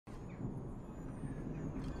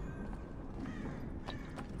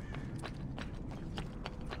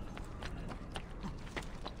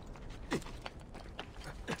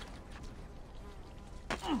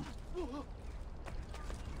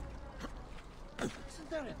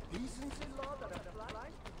there a decency law that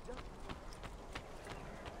applies to just...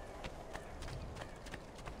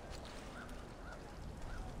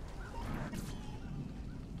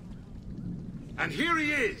 And here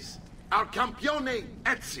he is, our campione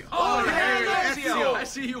Ezio. Oh, hey, Ezio! I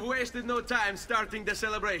see you've wasted no time starting the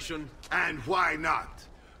celebration. And why not?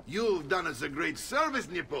 You've done us a great service,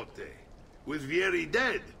 Nipote. With Vieri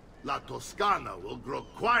dead, La Toscana will grow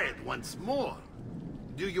quiet once more.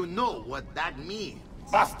 Do you know what that means?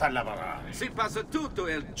 Basta lavorare. Si passa tutto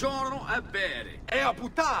il giorno a bere. E a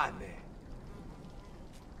puttane.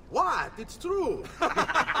 What? It's true.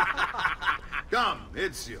 Come,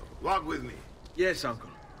 Ezio, walk with me. Yes, uncle.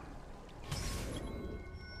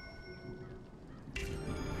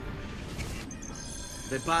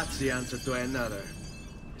 De Pazzi answered to another.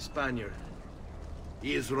 Spaniard.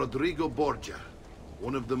 He is Rodrigo Borgia,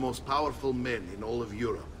 one of the most powerful men in all of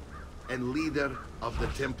Europe, and leader of the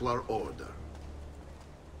Templar Order.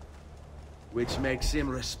 Which makes him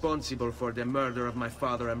responsible for the murder of my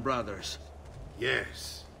father and brothers.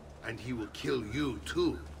 Yes, and he will kill you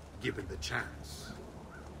too, given the chance.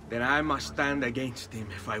 Then I must stand against him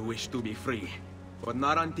if I wish to be free. But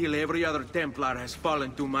not until every other Templar has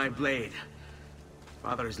fallen to my blade.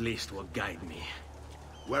 Father's list will guide me.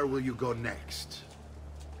 Where will you go next?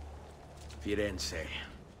 Firenze.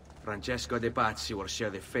 Francesco De Pazzi will share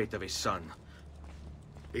the fate of his son.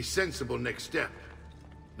 A sensible next step.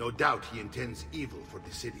 No doubt he intends evil for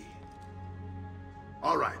the city.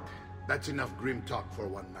 All right, that's enough grim talk for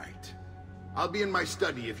one night. I'll be in my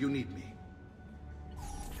study if you need me.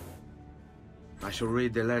 I shall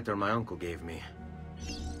read the letter my uncle gave me.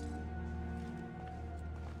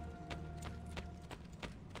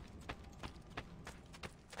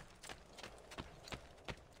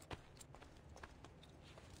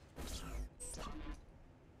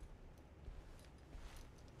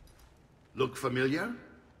 Look familiar?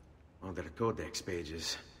 Other codex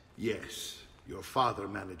pages. Yes. Your father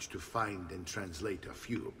managed to find and translate a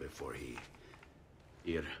few before he...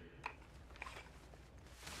 Here.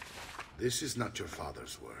 This is not your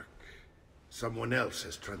father's work. Someone else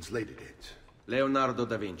has translated it. Leonardo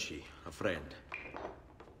da Vinci, a friend.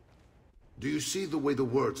 Do you see the way the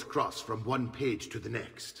words cross from one page to the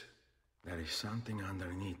next? There is something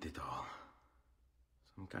underneath it all.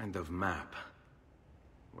 Some kind of map.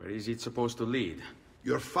 Where is it supposed to lead?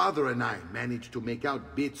 Your father and I managed to make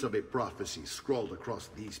out bits of a prophecy scrawled across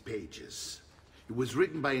these pages. It was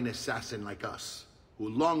written by an assassin like us, who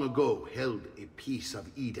long ago held a piece of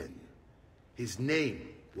Eden. His name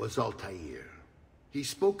was Altair. He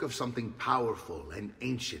spoke of something powerful and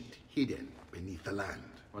ancient hidden beneath the land.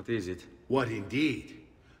 What is it? What indeed?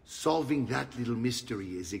 Solving that little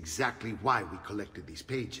mystery is exactly why we collected these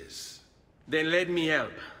pages. Then let me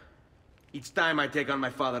help. It's time I take on my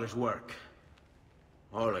father's work.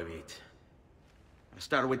 All of it. I'll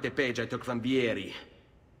start with the page I took from Vieri.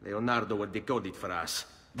 Leonardo will decode it for us.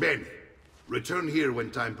 Bene. Return here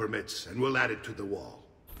when time permits, and we'll add it to the wall.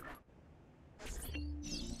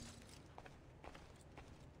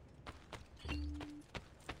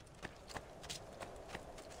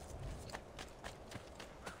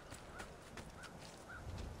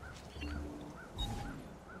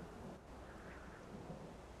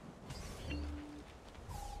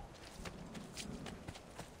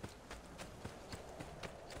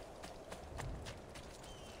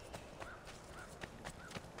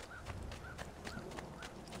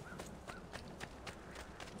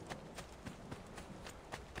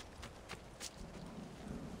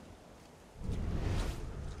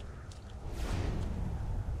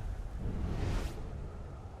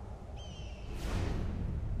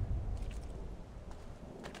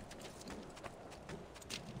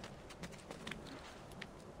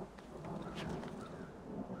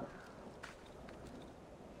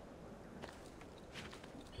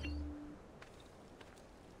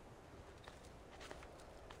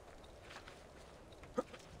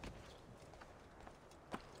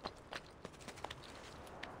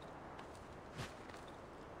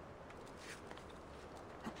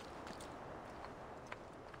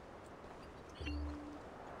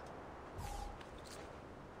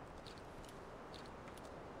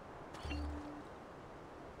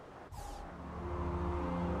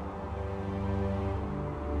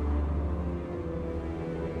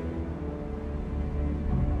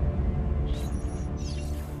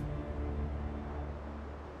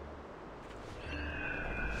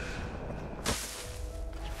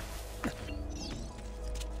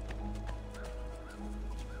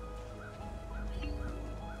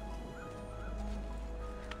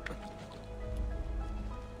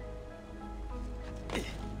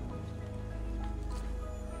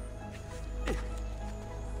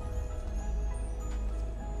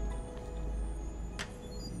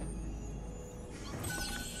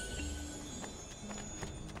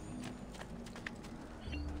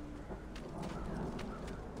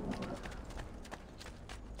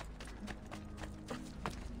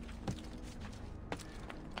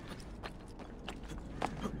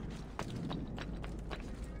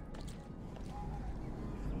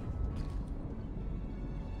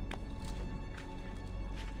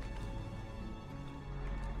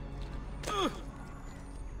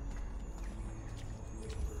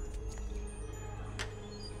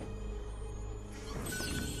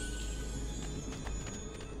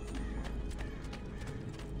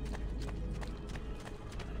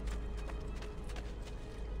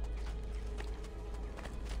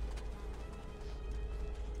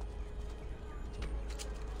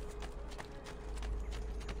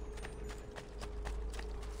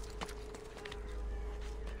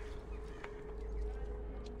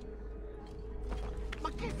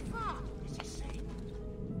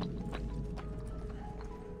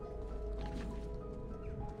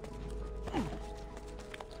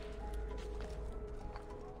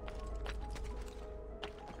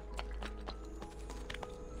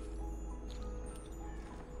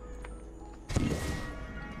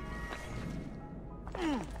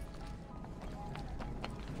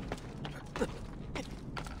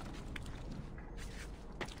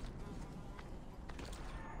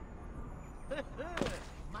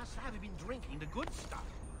 Must have been drinking the good stuff.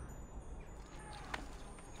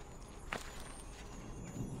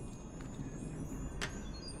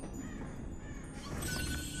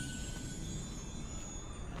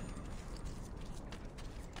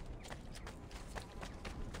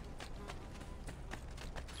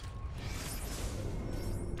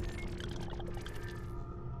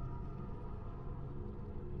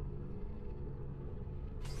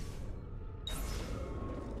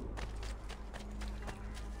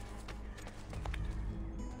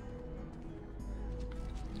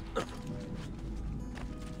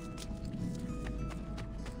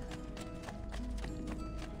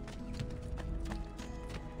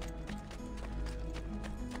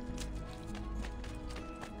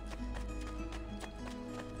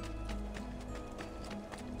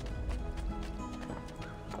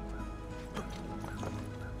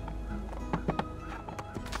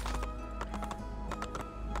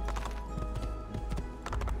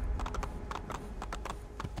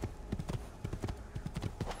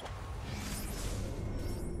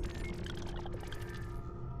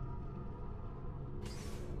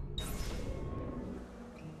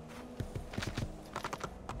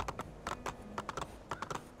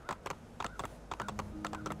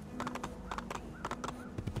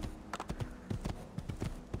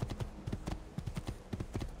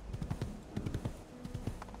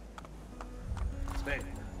 Spain.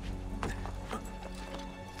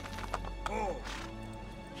 Oh!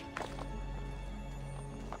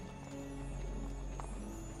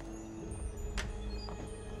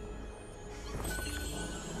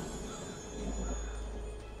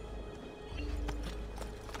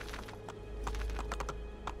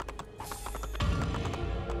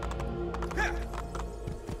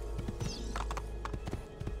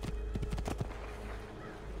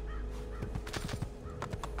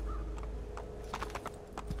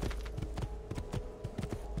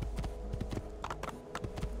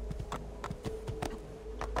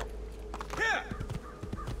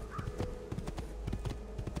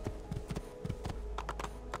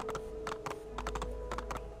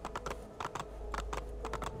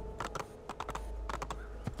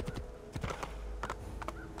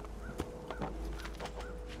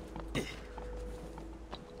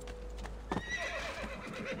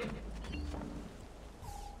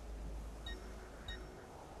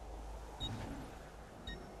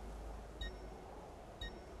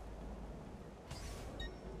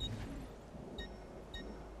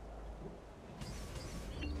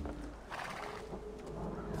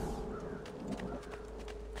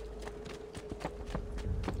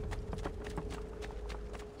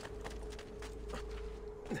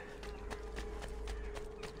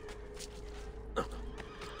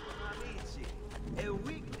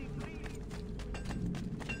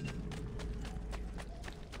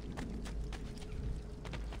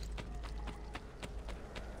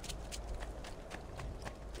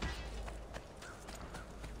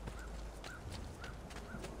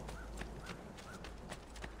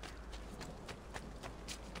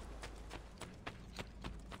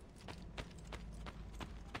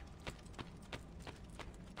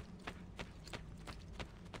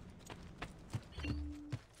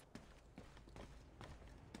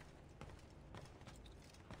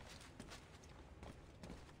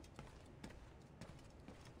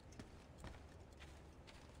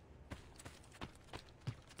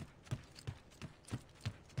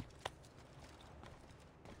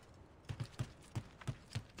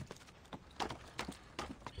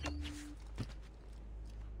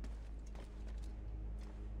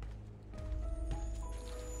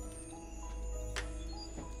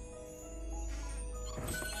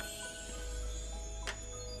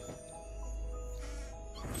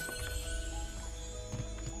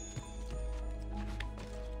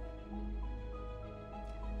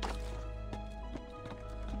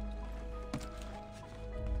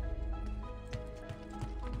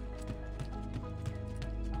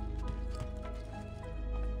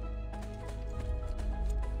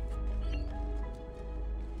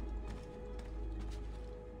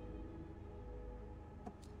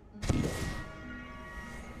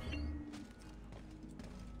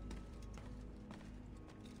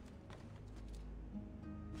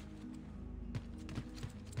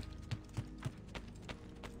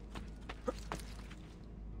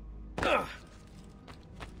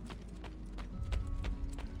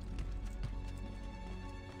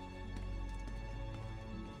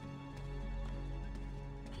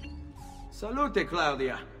 Salute,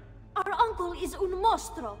 Claudia. Our uncle is un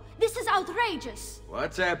mostro. This is outrageous.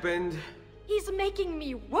 What's happened? He's making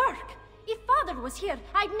me work. If father was here,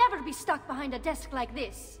 I'd never be stuck behind a desk like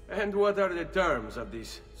this. And what are the terms of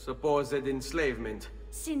this supposed enslavement?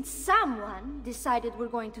 Since someone decided we're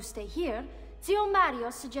going to stay here, Zio Mario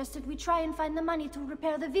suggested we try and find the money to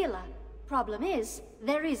repair the villa. Problem is,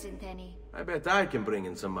 there isn't any. I bet I can bring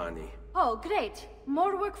in some money. Oh, great.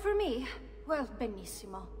 More work for me. Well,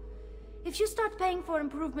 benissimo. If you start paying for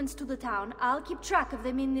improvements to the town, I'll keep track of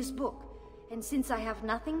them in this book. And since I have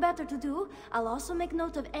nothing better to do, I'll also make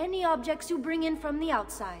note of any objects you bring in from the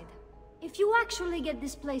outside. If you actually get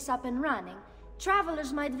this place up and running,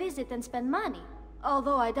 travelers might visit and spend money.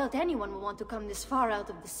 Although I doubt anyone will want to come this far out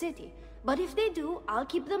of the city. But if they do, I'll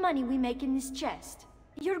keep the money we make in this chest.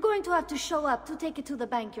 You're going to have to show up to take it to the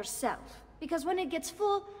bank yourself. Because when it gets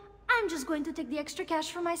full, I'm just going to take the extra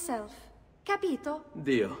cash for myself. Capito?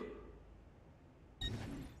 Deal.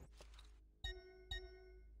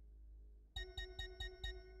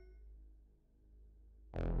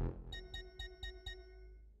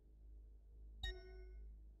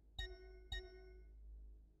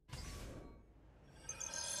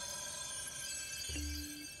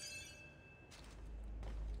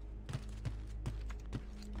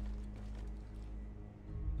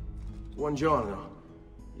 Buongiorno.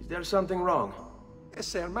 Is there something wrong?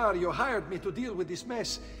 Ser Mario hired me to deal with this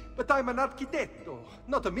mess, but I'm an architetto,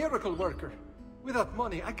 not a miracle worker. Without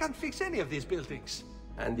money, I can't fix any of these buildings.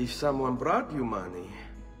 And if someone brought you money?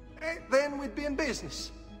 Then we'd be in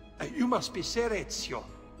business. You must be Ser Ezio,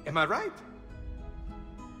 am I right?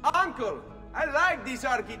 Uncle! I like this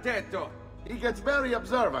architetto! He gets very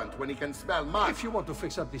observant when he can smell mud. If you want to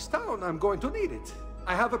fix up this town, I'm going to need it.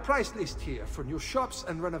 I have a price list here for new shops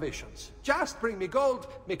and renovations. Just bring me gold,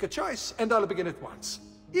 make a choice, and I'll begin at once.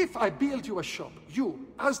 If I build you a shop, you,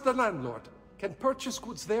 as the landlord, can purchase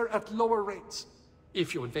goods there at lower rates.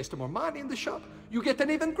 If you invest more money in the shop, you get an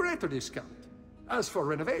even greater discount. As for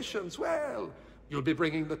renovations, well, you'll be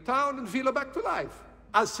bringing the town and villa back to life.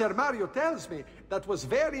 As Ser Mario tells me, that was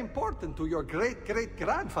very important to your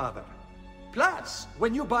great-great-grandfather. Plus,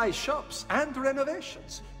 when you buy shops and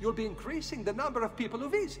renovations, you'll be increasing the number of people who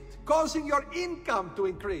visit, causing your income to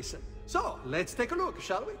increase. So, let's take a look,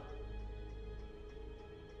 shall we?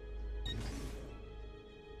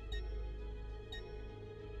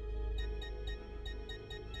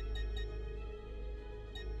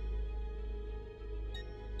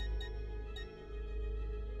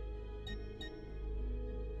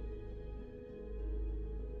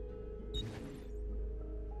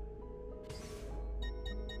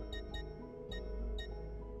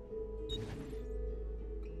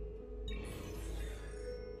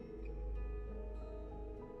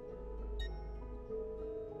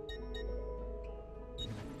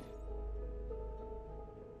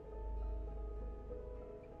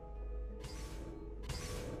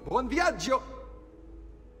 Buon viaggio!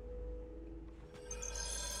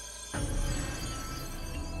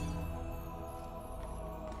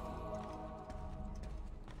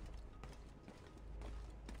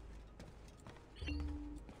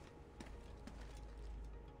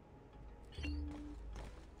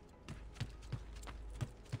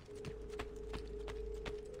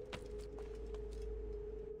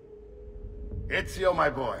 Ezio, my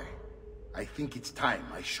boy. I think it's time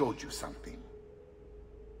I showed you something.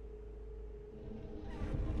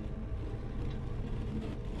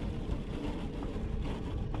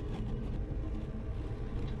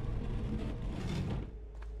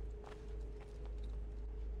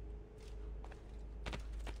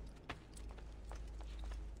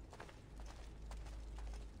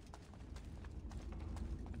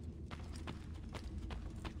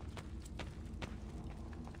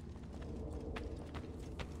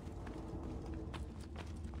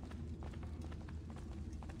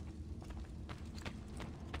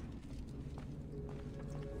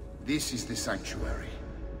 This is the sanctuary.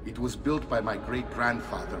 It was built by my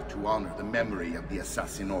great-grandfather to honor the memory of the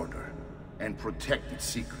Assassin Order and protect its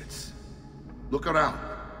secrets. Look around.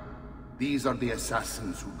 These are the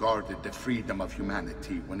assassins who guarded the freedom of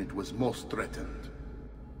humanity when it was most threatened.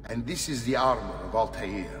 And this is the armor of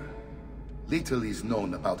Altair. Little is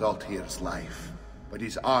known about Altair's life, but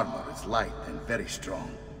his armor is light and very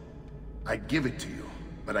strong. I'd give it to you,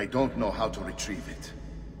 but I don't know how to retrieve it.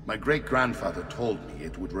 My great-grandfather told me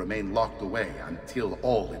it would remain locked away until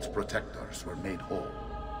all its protectors were made whole.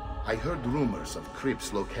 I heard rumors of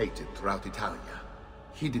crypts located throughout Italia,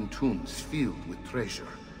 hidden tombs filled with treasure,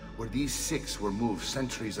 where these six were moved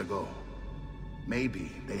centuries ago.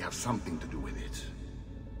 Maybe they have something to do with it.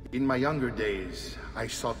 In my younger days, I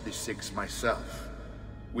sought the six myself,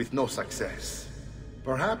 with no success.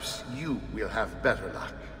 Perhaps you will have better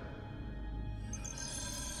luck.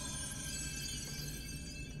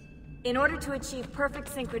 In order to achieve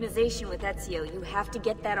perfect synchronization with Ezio, you have to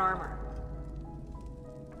get that armor.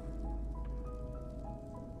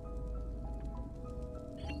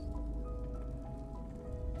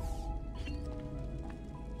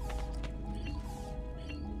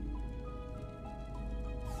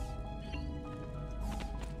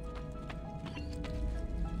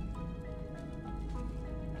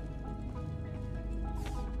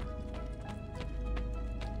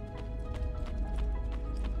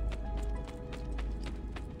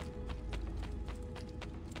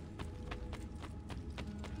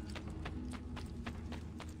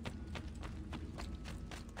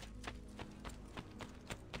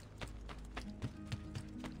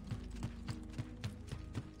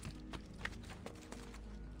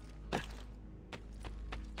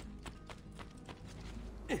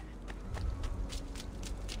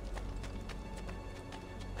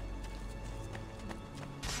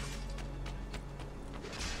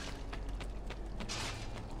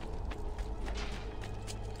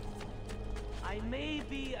 I may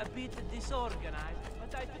be a bit disorganized,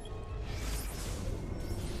 but I...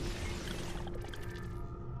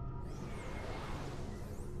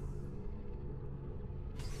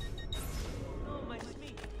 Oh, my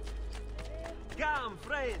sweet. Come,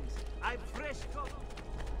 friends. I'm fresh coffee.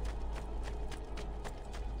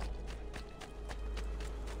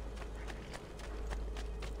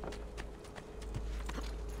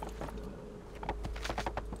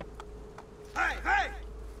 Hey, hey!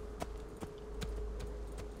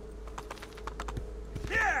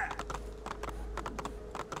 Yeah!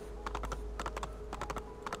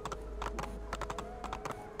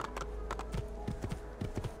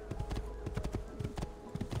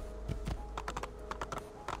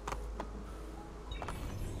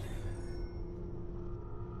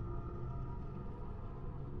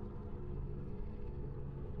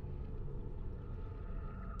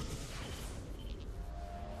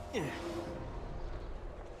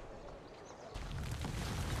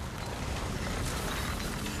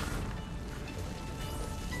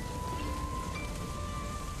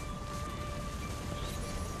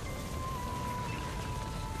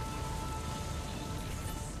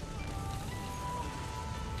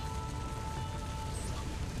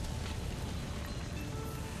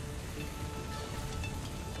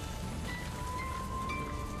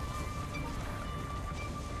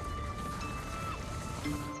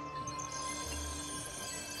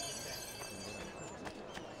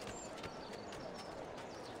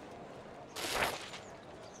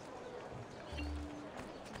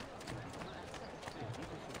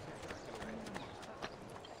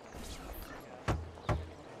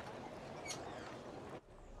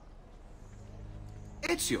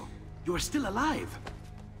 Ezio, you are still alive.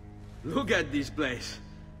 Look at this place.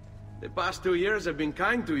 The past 2 years have been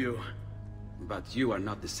kind to you. But you are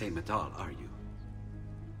not the same at all, are you?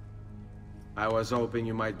 I was hoping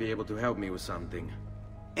you might be able to help me with something.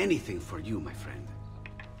 Anything for you, my friend.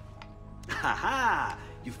 Ha-ha!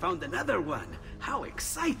 You found another one! How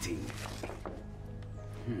exciting!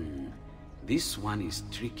 This one is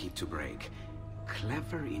tricky to break.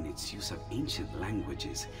 Clever in its use of ancient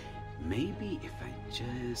languages. Maybe if I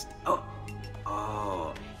just...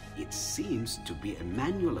 Oh, it seems to be a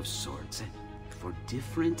manual of sorts for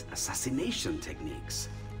different assassination techniques.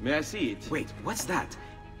 May I see it? Wait, what's that?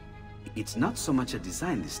 It's not so much a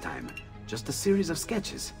design this time, just a series of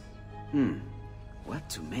sketches. What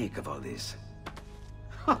to make of all this?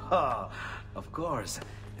 Of course,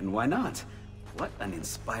 and why not? What an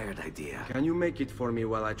inspired idea. Can you make it for me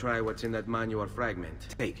while I try what's in that manual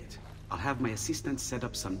fragment? Take it. I'll have my assistant set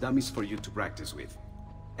up some dummies for you to practice with.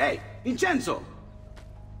 Hey, Vincenzo!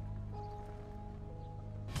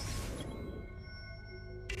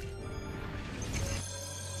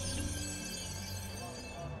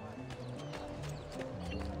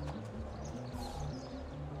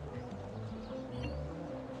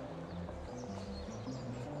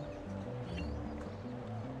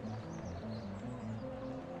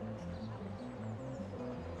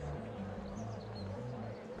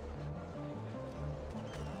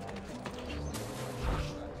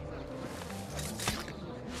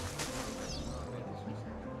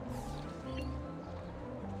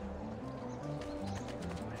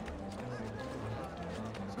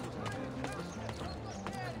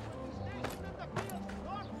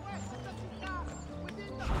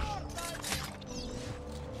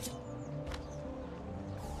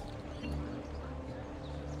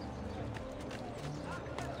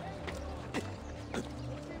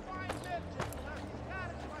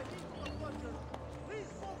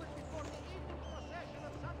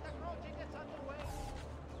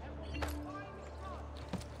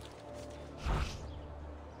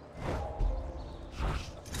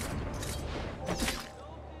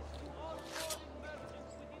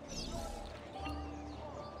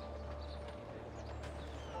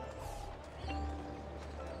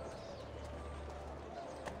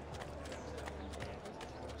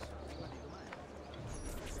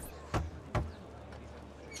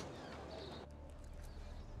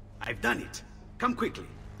 I've done it. Come quickly.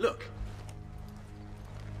 Look.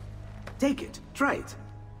 Take it. Try it.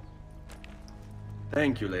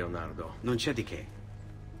 Thank you, Leonardo. Non c'è di che.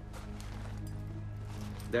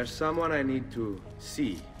 There's someone I need to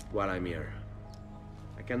see while I'm here.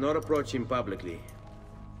 I cannot approach him publicly.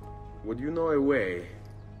 Would you know a way?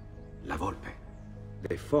 La Volpe.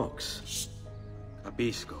 The fox. Shh.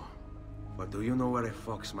 Capisco. But do you know where a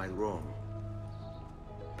fox might roam?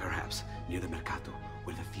 Perhaps near the mercato,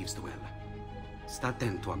 where the thieves dwell. Sta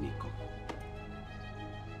attento, amico.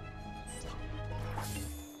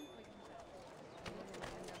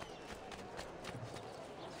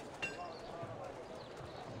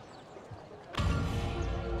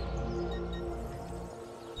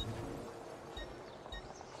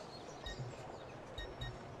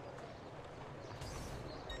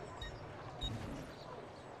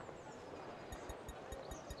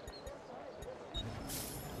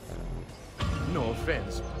 No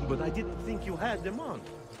offense, but I didn't think you had them on.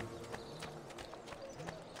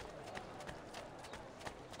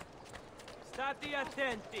 State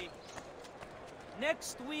attenti.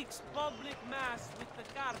 Next week's public mass with the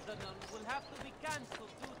Cardinal will have to be cancelled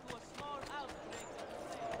due to a small outbreak of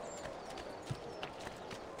plague.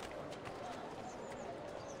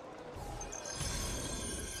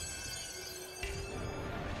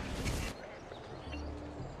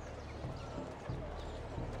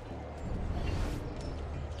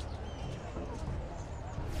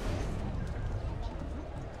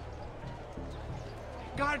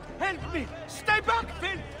 Guard, help me! Stay back,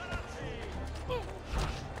 Phil!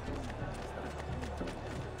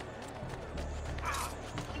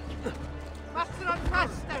 Faster and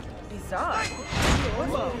faster! Bizarre.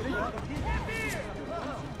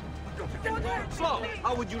 So,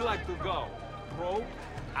 how would you like to go? Rope?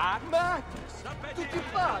 Axe? Matt! Tutti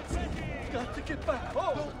pazzi! Got to get back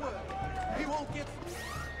home! Don't worry, he won't get...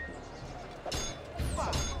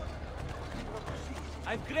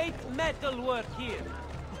 I've great metal work here.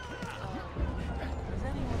 Has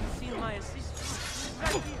anyone seen my assistant?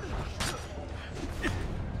 Right here.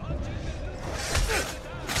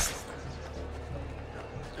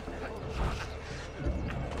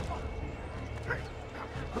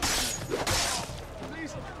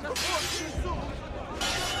 Please, support me soon!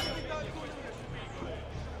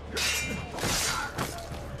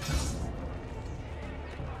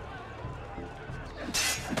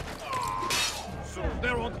 So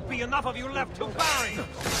there won't be enough of you left to bury!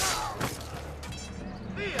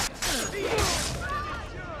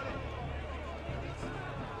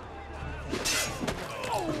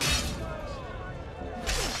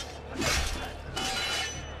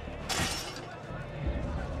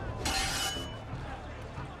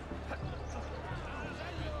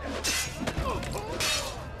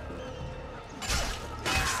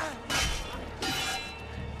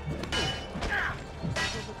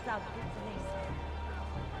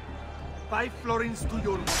 Five florins to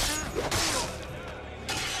your...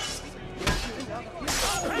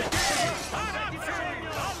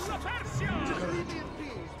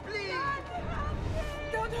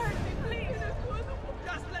 Don't hurt me, please.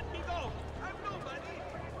 Just let me go! I'm nobody!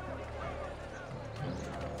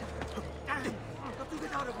 Got to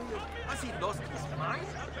get out of here! Has he lost his mind?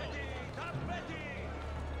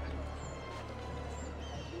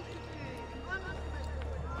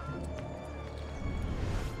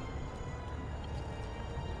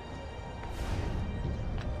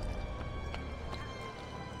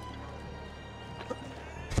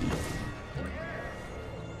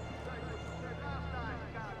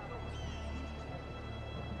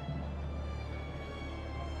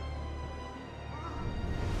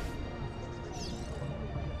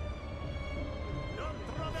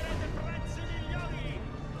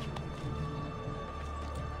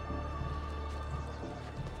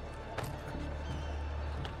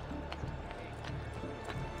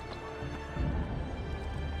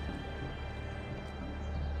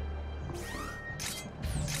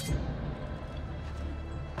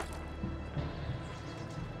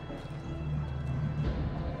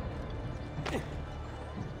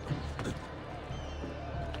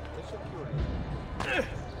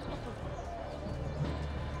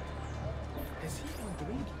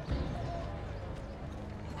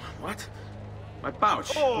 What? My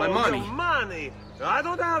pouch, Oh, my money. your money! I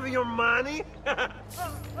don't have your money!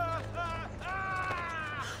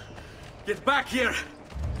 Get back here!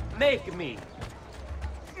 Make me.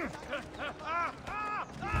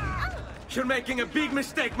 You're making a big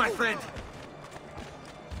mistake, my friend.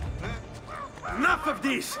 Enough of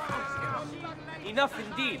this! Enough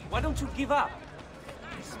indeed. Why don't you give up?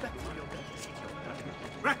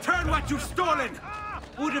 Return what you've stolen!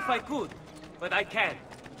 Would if I could, but I can't.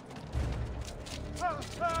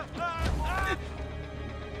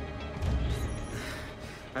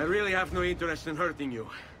 I really have no interest in hurting you.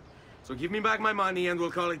 So give me back my money and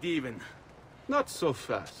we'll call it even. Not so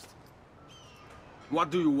fast.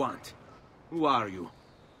 What do you want? Who are you?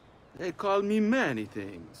 They call me many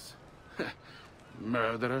things.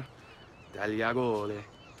 Murderer, tagliagole,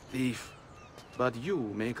 thief. But you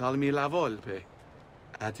may call me La Volpe.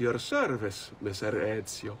 At your service, Messer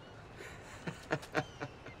Ezio.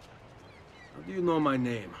 How do you know my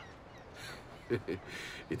name?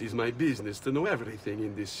 It is my business to know everything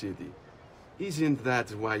in this city. Isn't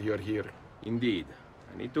that why you're here? Indeed.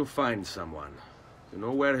 I need to find someone. To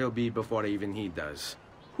know where he'll be before even he does.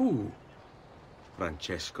 Who?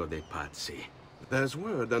 Francesco De Pazzi. There's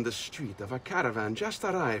word on the street of a caravan just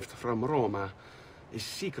arrived from Roma. A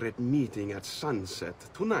secret meeting at sunset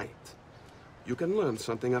tonight. You can learn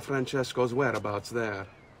something of Francesco's whereabouts there.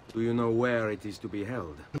 Do you know where it is to be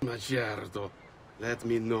held? Ma certo. Let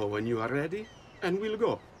me know when you are ready, and we'll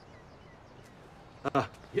go. Ah,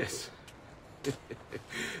 yes.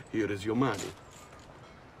 Here is your money.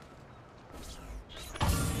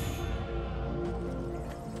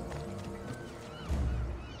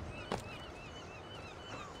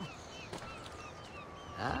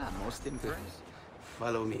 Ah, most impressive.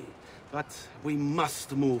 Follow me. But we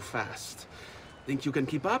must move fast. Think you can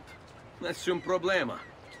keep up? Nessun problema.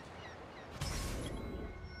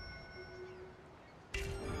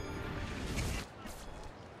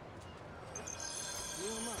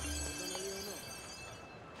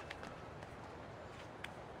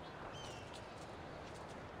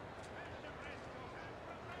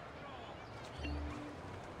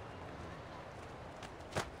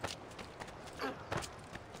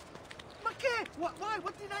 Why?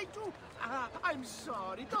 What did I do? I'm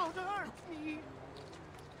sorry. Don't hurt me.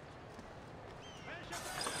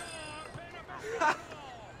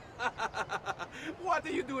 What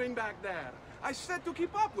are you doing back there? I said to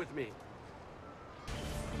keep up with me.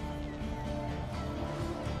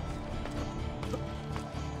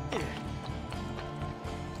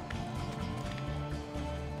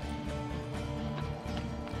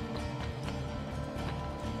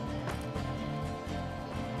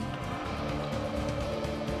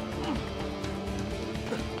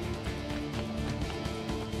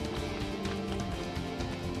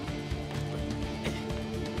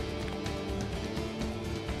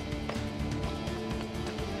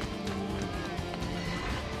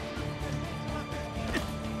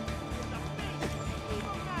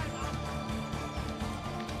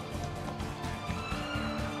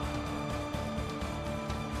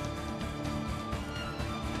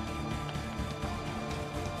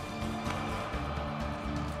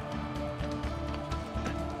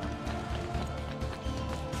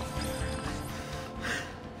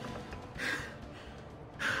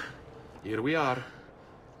 Here we are.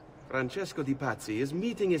 Francesco De Pazzi is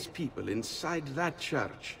meeting his people inside that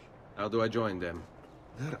church. How do I join them?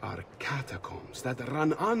 There are catacombs that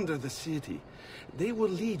run under the city. They will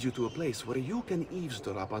lead you to a place where you can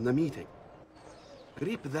eavesdrop on the meeting.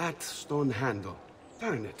 Grip that stone handle.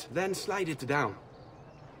 Turn it, then slide it down.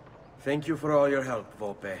 Thank you for all your help,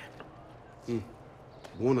 Volpe.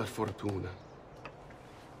 Buona fortuna.